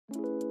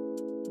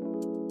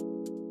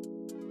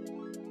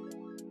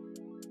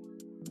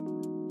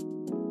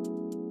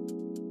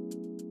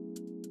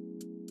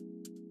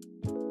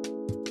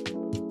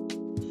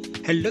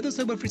Hello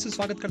दोस्तों, एक बार फिर से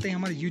स्वागत करते हैं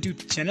हमारे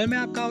YouTube चैनल में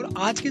आपका। और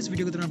आज के इस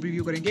वीडियो के दौरान हम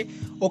रिव्यू करेंगे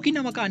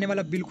ओकिनावा का आने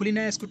वाला बिल्कुल ही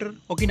नया स्कूटर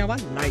ओकिनावा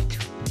लाइट।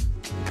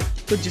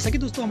 तो जैसा कि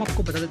दोस्तों हम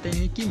आपको बता देते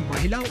हैं कि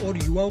महिला और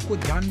युवाओं को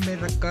ध्यान में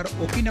रखकर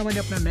ओकिनावा ने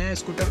अपना नया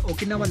स्कूटर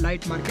ओकिनावा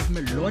लाइट मार्केट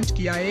में लॉन्च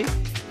किया है।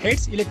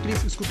 हेड्स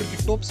इलेक्ट्रिक स्कूटर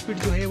की टॉप स्पीड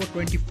जो है वो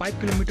 25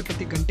 किलोमीटर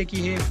प्रति घंटे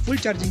की है। फुल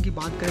चार्जिंग की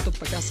बात करें तो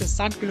 50 से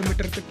 60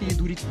 किलोमीटर तक की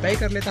दूरी तय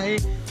कर लेता है।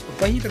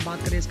 वहीं अगर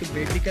बात करें इसके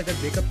बैटरी के अगर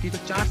बैकअप की तो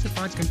 4 से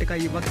 5 घंटे का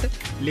ये वक्त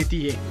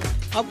लेती है।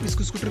 अब इस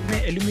स्कूटर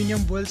में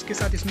एल्यूमिनियम व्हील्स के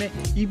साथ इसमें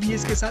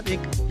EBS के साथ एक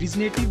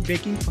रिजनरेटिव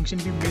ब्रेकिंग फंक्शन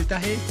भी मिलता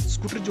है।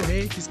 स्कूटर जो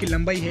है जिसकी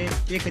लंबाई है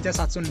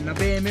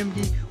 1790 mm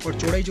की और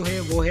चौड़ाई जो है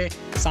वो है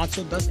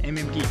 710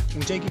 mm की।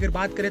 ऊंचाई की अगर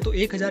बात करें तो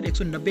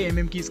 1190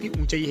 mm की इसकी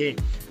ऊंचाई है।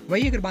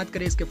 वहीं अगर बात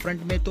करें इसके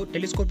फ्रंट में तो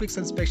टेलीस्कोपिक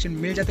सस्पेंशन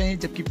मिल जाते हैं,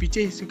 जबकि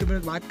पीछे हिस्से की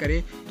बात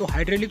करें तो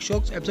हाइड्रोलिक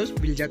शॉक्स एब्जॉर्ब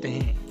मिल जाते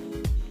हैं।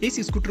 इस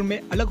स्कूटर में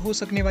अलग हो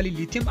सकने वाली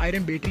लिथियम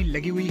आयरन बैटरी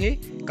लगी हुई है।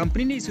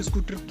 कंपनी ने इस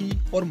स्कूटर की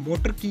और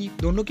मोटर की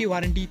दोनों की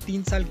वारंटी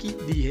 3 साल की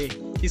दी है।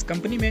 इस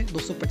कंपनी में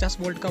 250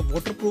 वोल्ट का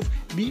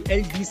वाटरप्रूफ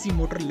BLDC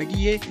मोटर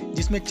लगी है,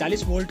 जिसमें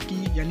 40 वोल्ट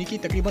की यानी कि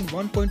तकरीबन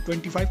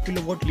 1.25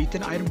 kilowatt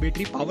lithium iron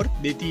battery power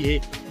देती है।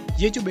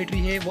 ये जो बैटरी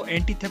है वो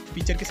एंटी थेफ्ट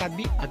फीचर के साथ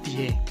भी आती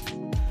है।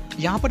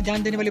 यहाँ पर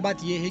ध्यान देने वाली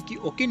बात यह है कि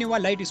Okinawa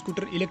light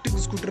scooter electric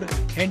scooter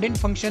hand and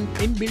function,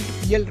 inbuilt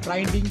PL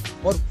riding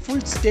और फुल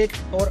स्टेट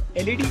और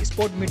LED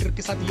स्पॉट मीटर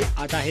के साथ ये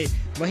आता है।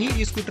 वहीं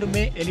इस स्कूटर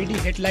में LED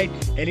headlight,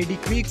 LED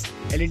क्विक्स,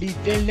 LED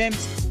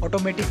taillamps,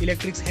 automatic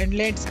electric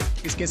हैंडलैंड्स,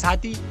 इसके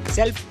साथ ही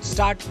सेल्फ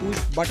स्टार्ट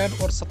पुश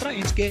बटन और 17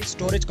 इंच के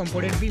स्टोरेज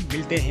कंपोनेंट भी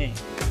मिलते हैं।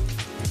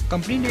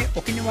 कंपनी ने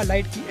ओकिनावा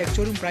लाइट की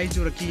एक्स-शोरूम प्राइस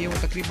जो रखी है वो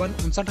तकरीबन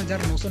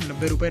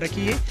 59,990 रुपए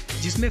रखी है,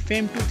 जिसमें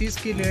फेम 230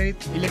 के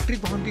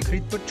इलेक्ट्रिक वाहन की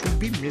खरीद पर छूट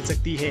भी मिल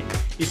सकती है।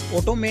 इस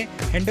ऑटो में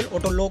handle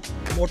auto lock,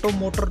 auto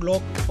motor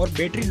lock और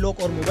बैटरी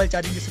लॉक और मोबाइल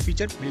चार्जिंग जैसे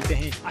फीचर मिलते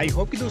हैं। आई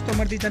होप कि दोस्तों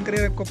हमारी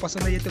जानकारी आपको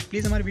पसंद आई है तो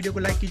प्लीज हमारे वीडियो को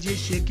लाइक कीजिए,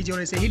 शेयर कीजिए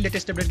और ऐसे ही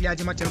लेटेस्ट अपडेट के लिए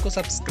आज हमारे चैनल को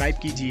सब्सक्राइब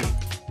कीजिए।